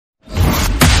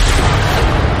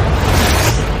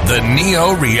The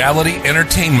Neo Reality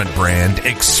Entertainment brand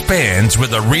expands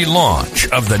with a relaunch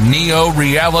of the Neo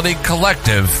Reality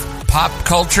Collective Pop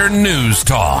Culture News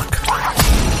Talk.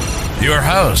 Your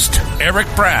host, Eric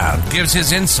Brown, gives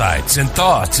his insights and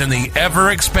thoughts in the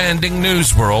ever-expanding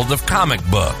news world of comic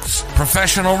books,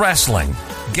 professional wrestling,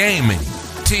 gaming,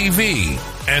 TV,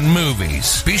 and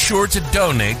movies. Be sure to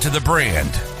donate to the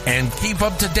brand and keep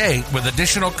up to date with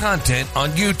additional content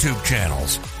on YouTube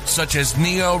channels such as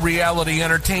Neo Reality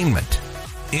Entertainment,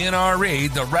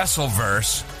 NRE The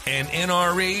Wrestleverse, and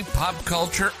NRE Pop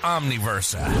Culture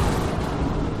Omniversa.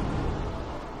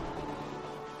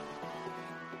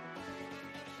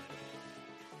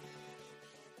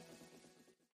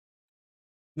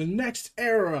 The next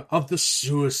era of the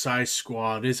Suicide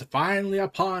Squad is finally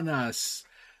upon us.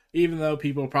 Even though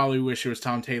people probably wish it was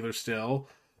Tom Taylor still.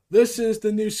 This is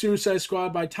the new Suicide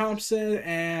Squad by Thompson,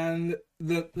 and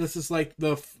this is like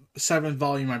the 7th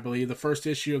volume, I believe, the first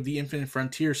issue of the Infinite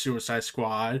Frontier Suicide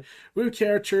Squad, with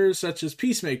characters such as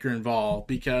Peacemaker involved,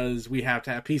 because we have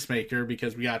to have Peacemaker,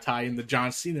 because we got to tie in the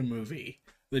John Cena movie,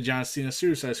 the John Cena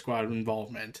Suicide Squad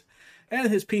involvement, and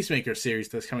his Peacemaker series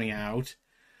that's coming out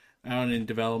in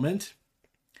development.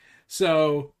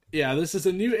 So yeah, this is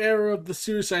a new era of the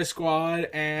Suicide Squad,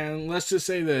 and let's just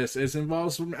say this. It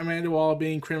involves Amanda Waller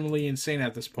being criminally insane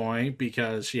at this point,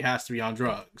 because she has to be on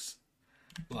drugs.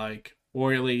 Like,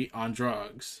 royally on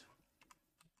drugs.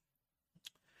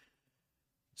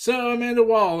 So, Amanda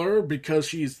Waller, because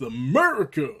she's the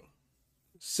America,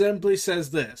 simply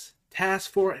says this.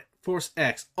 Task Force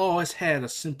X always had a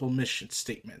simple mission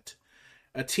statement.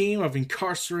 A team of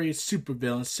incarcerated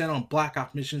supervillains sent on Black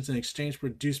Ops missions in exchange for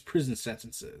reduced prison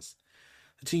sentences.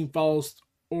 The team follows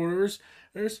orders,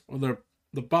 or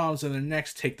the bombs on their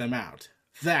necks take them out.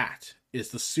 That is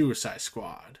the Suicide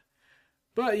Squad.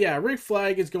 But yeah, Rick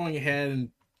Flag is going ahead and,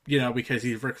 because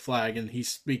he's Rick Flag and he's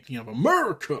speaking of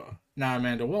America, not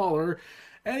Amanda Waller,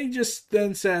 and he just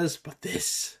then says, but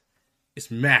this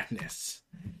is madness,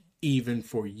 even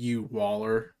for you,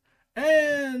 Waller.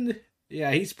 And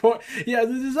yeah,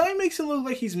 the design makes him look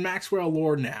like he's Maxwell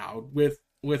Lord now, with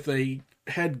a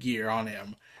headgear on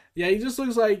him. Yeah, he just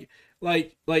looks like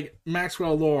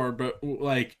Maxwell Lord, but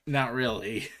like not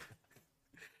really.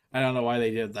 I don't know why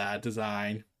they did that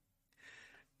design.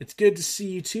 It's good to see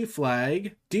you too,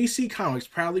 Flag. DC Comics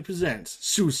proudly presents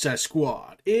Suicide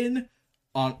Squad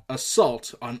on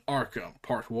Assault on Arkham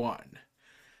Part 1.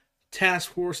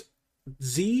 Task Force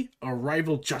Z, a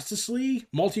rival Justice League,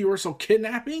 multiversal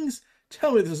kidnappings?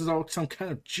 Tell me this is all some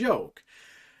kind of joke.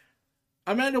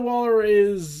 Amanda Waller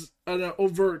is an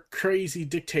overt crazy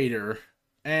dictator,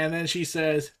 and then she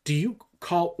says, do you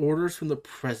call orders from the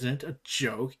president a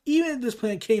joke? Even if this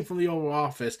plan came from the Oval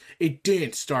Office, it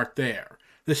didn't start there.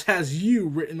 This has you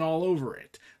written all over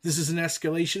it. This is an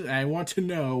escalation, and I want to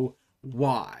know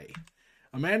why.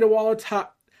 Amanda Waller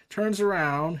turns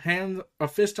around, a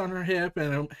fist on her hip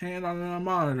and a hand on a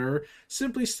monitor,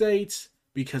 simply states,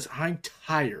 because I'm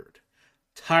tired.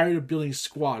 Tired of building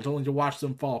squads only to watch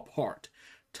them fall apart.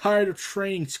 Tired of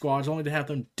training squads only to have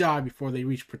them die before they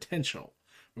reach potential.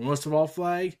 But most of all,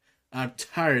 Flag, I'm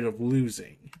tired of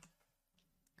losing.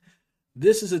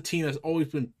 This is a team that's always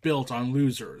been built on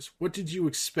losers. What did you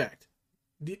expect?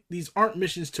 These aren't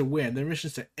missions to win. They're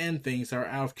missions to end things that are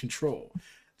out of control.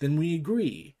 Then we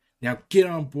agree. Now get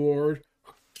on board.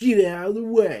 Get out of the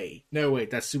way. No, wait,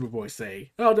 that's Superboy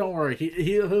say. Oh, don't worry.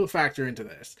 He'll factor into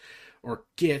this. Or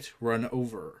get run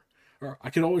over. Or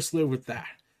I could always live with that.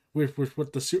 With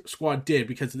what the squad did,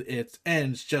 because its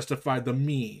ends justify the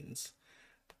means.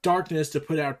 Darkness to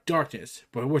put out darkness,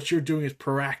 but what you're doing is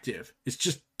proactive. It's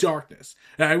just darkness.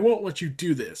 And I won't let you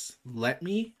do this. Let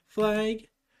me, Flag?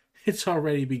 It's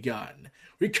already begun.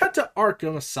 We cut to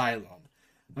Arkham Asylum.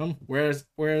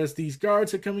 Whereas these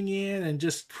guards are coming in and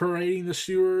just parading the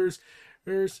sewers,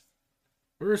 Whereas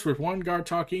with one guard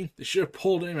talking, they should have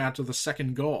pulled him after the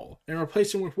second goal and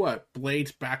replaced him with what?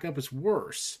 Blade's backup is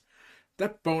worse.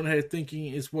 That bonehead thinking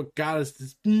is what got us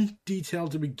this detail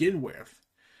to begin with.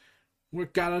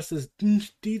 What got us this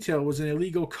detail was an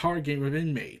illegal card game with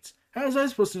inmates. How was I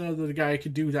supposed to know that the guy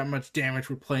could do that much damage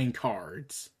with playing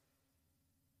cards?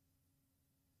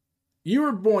 You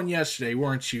were born yesterday,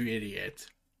 weren't you, idiot?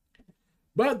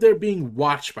 But they're being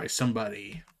watched by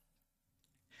somebody.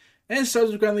 And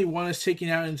subsequently, one is taken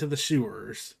out into the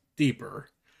sewers, deeper.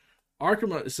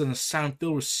 Arkham is an asylum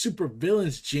filled with super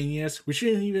villains, genius. We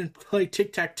shouldn't even play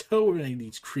tic-tac-toe with any of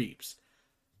these creeps.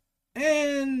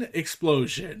 And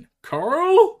explosion.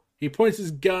 Carl? He points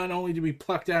his gun only to be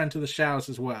plucked out into the shadows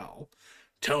as well.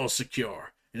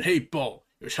 Telesecure. And hey, Bolt,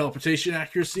 your teleportation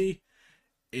accuracy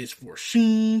is for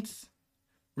sheens.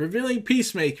 Revealing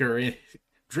Peacemaker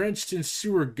drenched in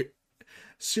sewer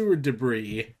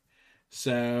debris.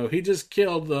 So he just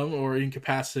killed them or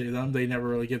incapacitated them. They never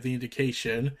really give the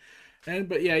indication.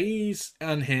 But yeah, he's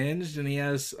unhinged and he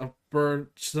has a bird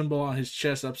symbol on his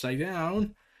chest upside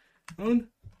down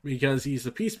because he's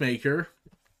a peacemaker.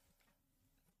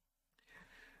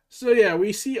 So yeah,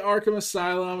 we see Arkham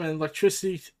Asylum and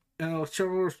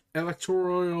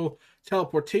electoral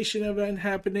teleportation event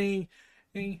happening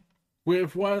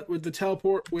with the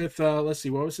teleport with let's see,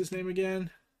 what was his name again?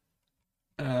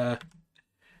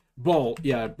 Bolt.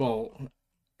 Yeah, Bolt.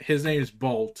 His name is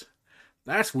Bolt.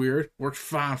 That's weird. Worked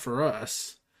fine for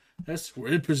us. We're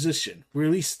in position.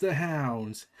 Release the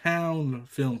hounds. Hound,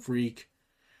 film freak.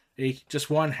 Hey, just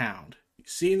one hound. You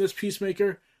seeing this,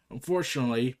 Peacemaker?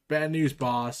 Unfortunately, bad news,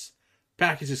 boss.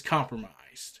 Package is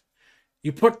compromised.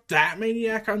 You put that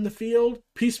maniac on the field?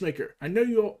 Peacemaker, I know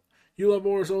you love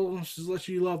orders as much as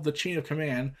you love the chain of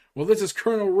command. Well, this is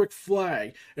Colonel Rick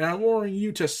Flag, and I'm ordering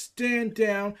you to stand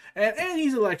down, and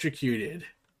he's electrocuted.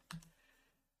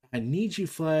 I need you,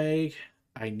 Flag.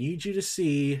 I need you to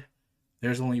see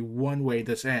there's only one way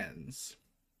this ends.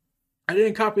 I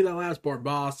didn't copy that last part,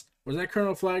 boss. Was that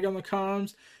Colonel Flag on the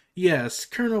comms? Yes,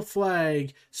 Colonel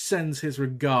Flag sends his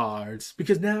regards,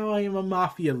 because now I am a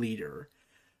mafia leader.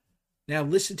 Now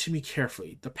listen to me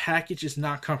carefully. The package is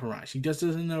not compromised. He just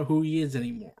doesn't know who he is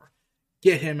anymore.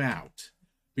 Get him out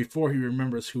before he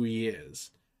remembers who he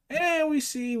is. And we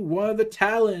see one of the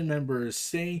Talon members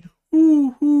saying,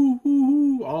 "Hoo, hoo, hoo,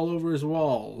 hoo," all over his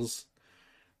walls.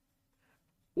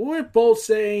 What Bolt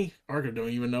saying? Arkham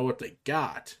don't even know what they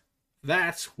got.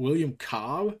 That's William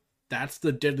Cobb. That's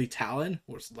the deadly Talon,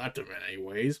 what's left of it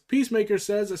anyways. Peacemaker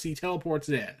says as he teleports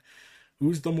in.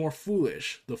 Who's the more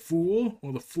foolish, the fool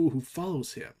or the fool who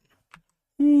follows him?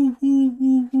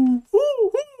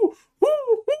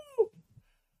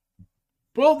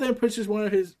 Bolt then pushes one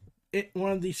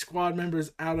of the squad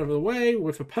members out of the way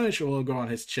with a Punisher logo on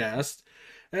his chest.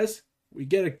 As we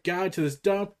get a guide to this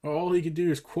dump, all he can do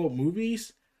is quote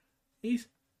movies.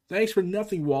 Thanks for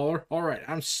nothing, Waller. Alright,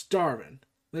 I'm starving.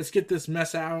 Let's get this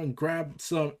mess out and grab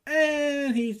some.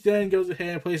 And he then goes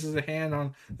ahead and places a hand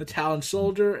on the Talon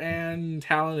soldier, and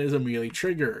Talon is immediately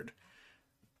triggered.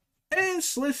 And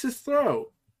slits his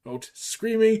throat. Bolt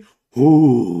screaming,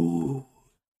 "Ooh!"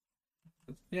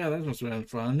 Yeah, that must have been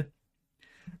fun.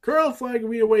 Colonel Flag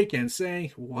reawakens, saying,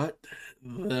 "What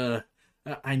the?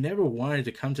 I never wanted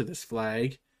to come to this,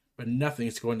 Flag, but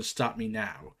nothing's going to stop me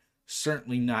now.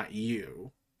 Certainly not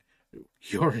you.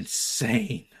 You're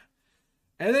insane."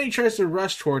 And then he tries to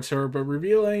rush towards her, but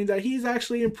revealing that he's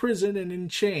actually in prison and in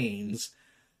chains.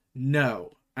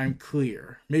 No, I'm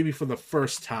clear. Maybe for the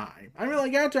first time. I mean,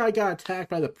 like, after I got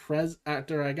attacked by Brainiac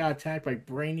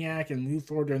and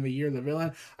Luthor during the Year of the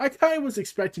Villain, I kind of was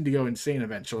expecting to go insane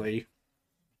eventually.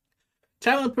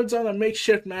 Talon puts on a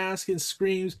makeshift mask and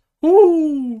screams,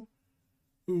 "Ooh!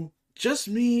 Ooh, just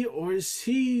me, or is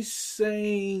he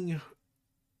saying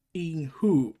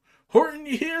who? Horton,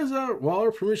 here's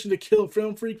Waller, permission to kill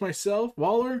Film Freak myself.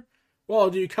 Waller,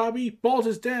 do you copy? Bolt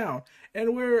is down.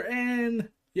 And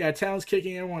yeah, Talon's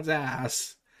kicking everyone's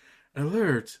ass.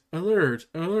 Alert, alert,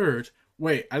 alert.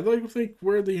 Wait, I'd like to think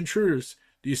we're the intruders.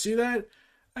 Do you see that?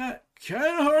 Kind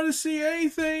of hard to see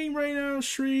anything right now,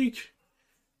 Shriek.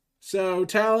 So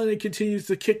Talon continues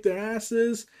to kick their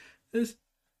asses. This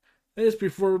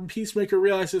before Peacemaker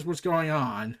realizes what's going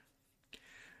on.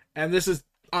 And this is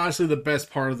honestly the best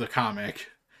part of the comic.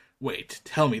 Wait,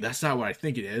 tell me that's not what I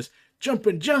think it is.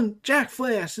 Jumpin' Jack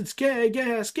Flash, it's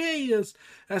gas.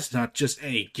 That's not just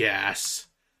any gas.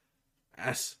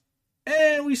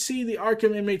 And we see the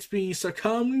Arkham inmates being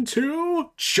succumbed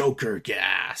to Joker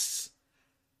gas.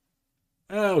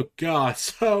 Oh god,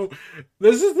 so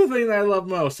this is the thing that I love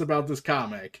most about this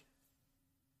comic.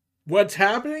 What's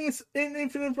happening in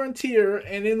Infinite Frontier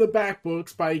and in the back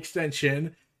books by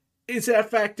extension is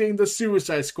affecting the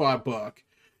Suicide Squad book.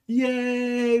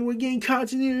 Yay, we're getting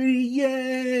continuity,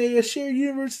 yay, a shared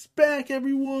universe is back,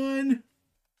 everyone.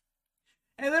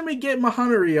 And then we get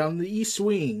Mahonry on the East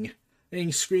Wing,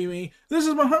 and screaming, "This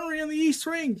is Mahonry on the East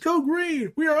Wing, go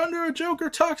green, we are under a Joker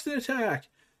toxin attack."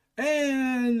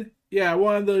 And yeah,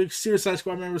 one of the Suicide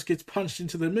Squad members gets punched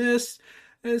into the mist,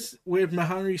 with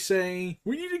Mahonry saying,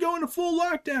 "We need to go into full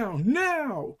lockdown,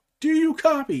 now! Do you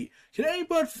copy? Can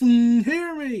anybody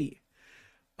hear me?"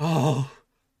 Oh,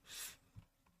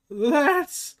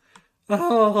 that's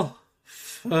all,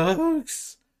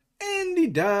 folks. And he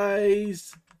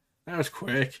dies. That was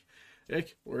quick.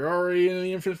 We're already in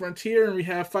the Infinite Frontier, and we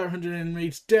have 500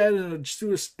 inmates dead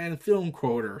and a film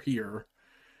quoter here.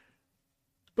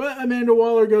 But Amanda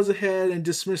Waller goes ahead and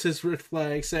dismisses Rick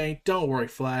Flag, saying, "Don't worry,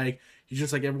 Flag. He's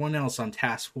just like everyone else on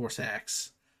Task Force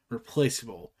X.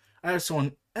 Replaceable. I have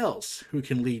someone else who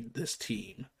can lead this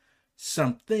team.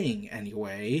 Something,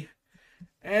 anyway.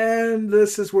 And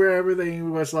this is where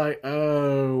everything was like,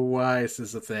 oh, why is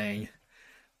this a thing?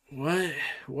 What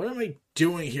am I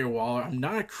doing here, Waller? I'm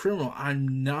not a criminal.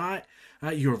 I'm not.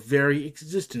 Your very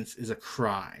existence is a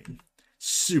crime.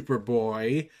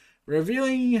 Superboy.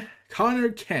 Revealing Connor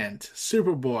Kent,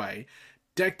 Superboy,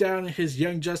 decked out in his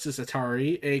Young Justice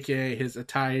attire, aka his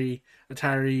attire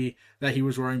that he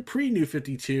was wearing pre-New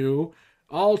 52,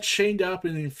 all chained up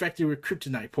and infected with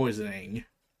kryptonite poisoning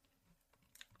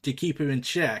to keep him in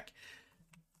check.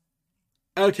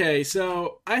 Okay,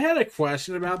 so I had a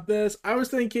question about this. I was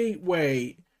thinking,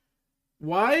 wait,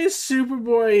 why is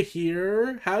Superboy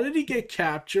here? How did he get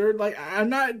captured? Like, I'm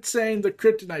not saying the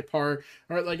kryptonite part,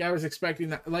 or like I was expecting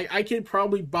that. Like, I could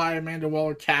probably buy Amanda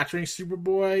Waller capturing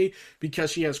Superboy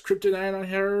because she has kryptonite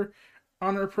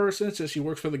on her person, so she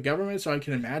works for the government, so I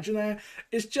can imagine that.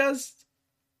 It's just,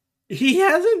 he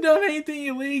hasn't done anything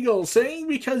illegal. Saying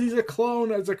because he's a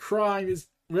clone as a crime is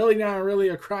really not really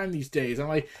a crime these days. I'm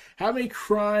like, how many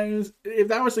crimes? If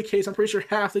that was the case, I'm pretty sure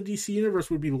half the DC universe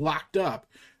would be locked up,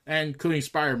 and including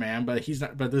Spider-Man. But he's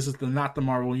not. But this is not the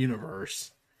Marvel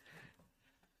universe.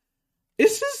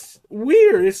 It's just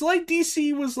weird. It's like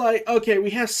DC was like, okay,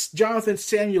 we have Jonathan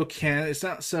Samuel Kent. It's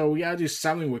not so we gotta do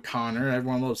something with Connor.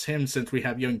 Everyone loves him since we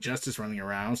have Young Justice running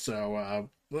around. So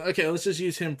okay, let's just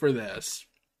use him for this.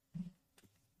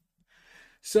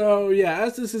 So yeah,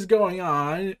 as this is going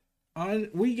on,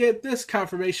 we get this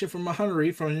confirmation from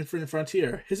Mahonry from Infinite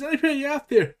Frontier. Is anybody out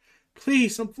there?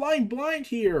 Please, I'm flying blind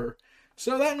here.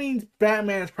 So that means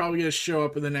Batman is probably going to show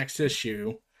up in the next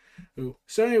issue. Ooh.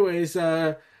 So anyways,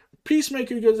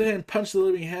 Peacemaker goes ahead and punches the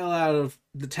living hell out of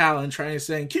the Talon, trying to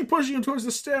say, keep pushing him towards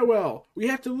the stairwell. We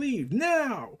have to leave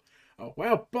now. Oh,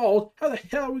 wow, Bald, how the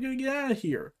hell are we going to get out of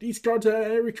here? These guards are at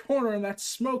every corner and that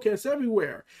smoke is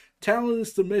everywhere. Talon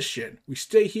is the mission. We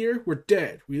stay here, we're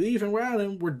dead. We leave around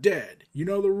him, we're dead. You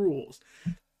know the rules.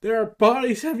 There are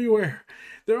bodies everywhere.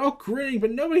 They're all grinning,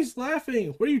 but nobody's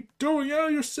laughing. What are you doing out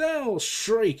of your cells?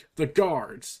 Shriek the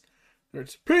guards.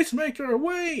 There's Peacemaker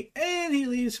away, and he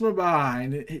leaves him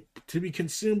behind to be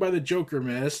consumed by the Joker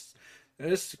mist.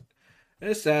 This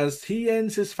as he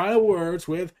ends his final words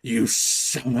with, "You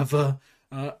son of a,"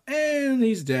 and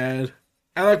he's dead.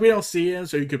 And like we don't see him,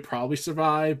 so he could probably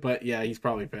survive, but yeah, he's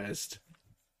probably pissed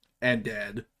and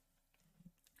dead.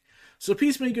 So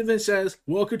Peacemaker then says,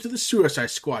 "Welcome to the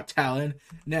Suicide Squad, Talon.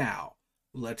 Now,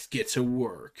 let's get to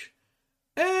work."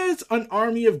 As an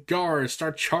army of guards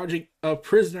start charging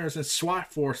prisoners and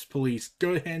SWAT force police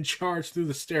go ahead and charge through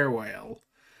the stairwell,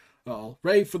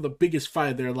 ready for the biggest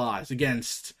fight of their lives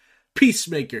against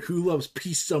Peacemaker, who loves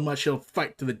peace so much he'll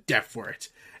fight to the death for it,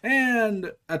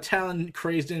 and a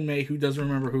Talon-crazed inmate who doesn't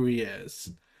remember who he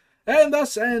is. And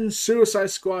thus ends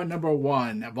Suicide Squad number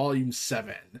 1, Volume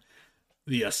 7,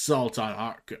 The Assault on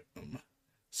Arkham.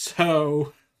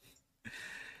 So,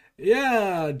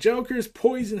 yeah, Joker's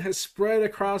poison has spread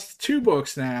across 2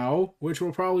 books now, which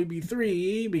will probably be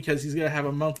 3, because he's going to have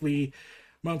a monthly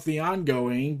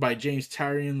ongoing by James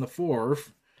Tyrion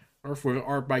IV, or for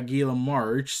art by Gila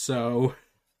March, so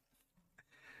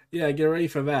yeah, get ready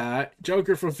for that.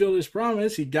 Joker fulfilled his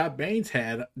promise, he got Bane's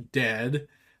head dead,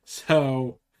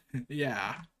 so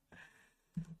yeah.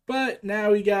 But now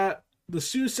we got the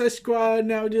Suicide Squad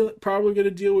now probably going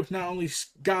to deal with not only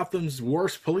Gotham's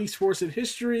worst police force in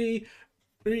history,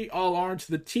 all armed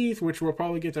to the teeth, which will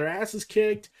probably get their asses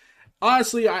kicked.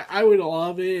 Honestly, I would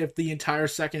love it if the entire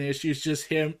second issue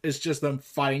is just them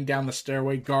fighting down the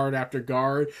stairway, guard after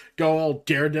guard, go all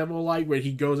Daredevil-like, where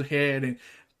he goes ahead and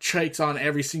takes on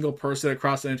every single person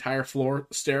across the entire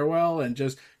stairwell and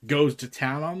just goes to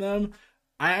town on them.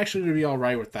 I actually would be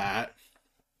alright with that.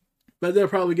 But they're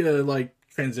probably gonna, like,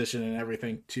 transition and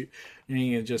everything to,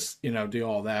 and just, do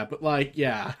all that. But, like,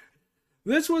 yeah.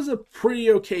 This was a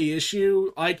pretty okay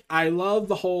issue. Like, I love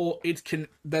the whole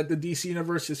that the DC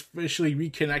universe is officially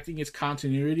reconnecting its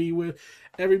continuity with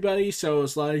everybody. So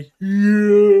it's like, yes.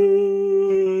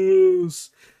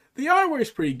 The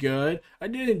artwork's pretty good. I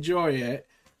did enjoy it.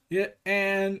 Yeah,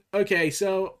 and okay,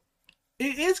 so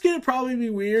it is gonna probably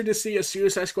be weird to see a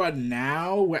Suicide Squad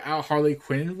now without Harley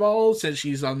Quinn involved, since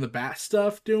she's on the Bat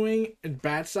stuff doing and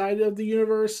Bat side of the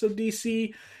universe of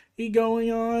DC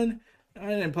going on.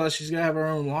 And plus, she's going to have her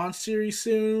own launch series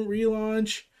soon,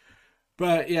 relaunch.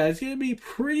 But yeah, it's going to be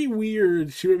pretty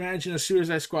weird to imagine a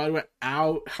Suicide Squad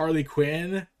without Harley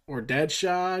Quinn or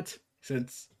Deadshot.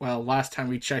 Since, well, last time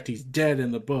we checked, he's dead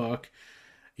in the book.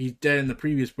 He's dead in the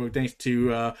previous book thanks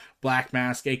to Black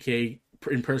Mask, aka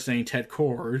impersonating Ted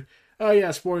Kord. Oh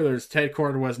yeah, spoilers, Ted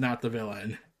Kord was not the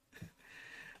villain.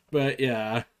 But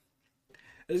yeah,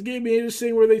 it's gonna be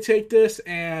interesting where they take this,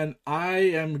 and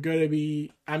I'm gonna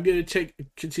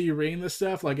continue reading this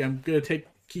stuff. Like, I'm gonna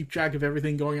keep track of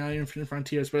everything going on in Infinite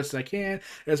Frontier as best as I can,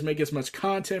 as make as much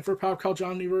content for Pop Culture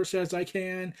Omniverse as I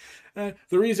can. The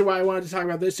reason why I wanted to talk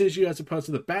about this issue as opposed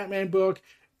to the Batman book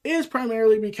is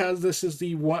primarily because this is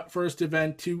the first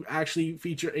event to actually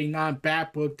feature a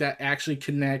non-Bat book that actually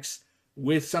connects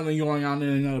with something going on in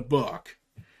another book.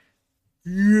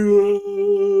 Yes!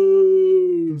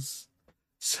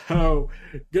 So,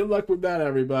 good luck with that,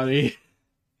 everybody.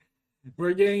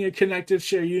 We're getting a connected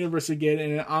shared universe again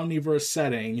in an omniverse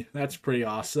setting. That's pretty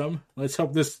awesome. Let's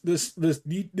hope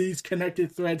these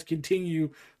connected threads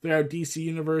continue throughout DC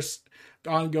Universe,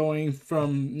 ongoing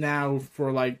from now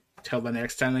for till the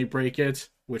next time they break it,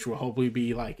 which will hopefully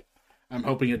be I'm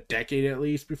hoping a decade at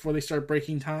least before they start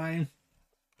breaking time.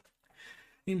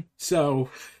 So,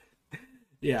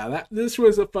 yeah, this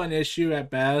was a fun issue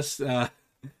at best.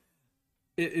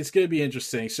 It's going to be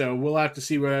interesting. So we'll have to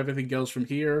see where everything goes from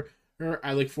here.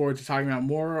 I look forward to talking about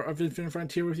more of Infinite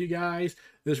Frontier with you guys.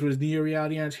 This was Neo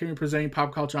Reality Entertainment presenting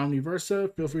Pop Culture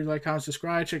Omniversa. Feel free to like, comment,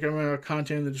 subscribe. Check out my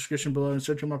content in the description below and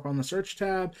search them up on the search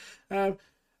tab.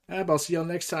 I'll see y'all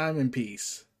next time, and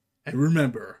peace. And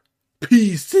remember,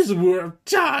 peace is worth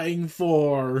dying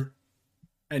for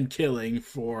and killing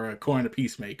for, according to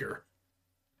Peacemaker.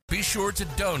 Be sure to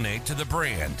donate to the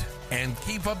brand and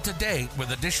keep up to date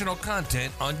with additional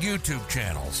content on YouTube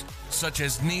channels such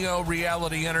as Neo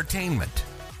Reality Entertainment,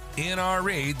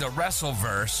 NRE The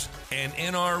Wrestleverse, and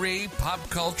NRE Pop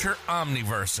Culture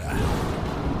Omniversa.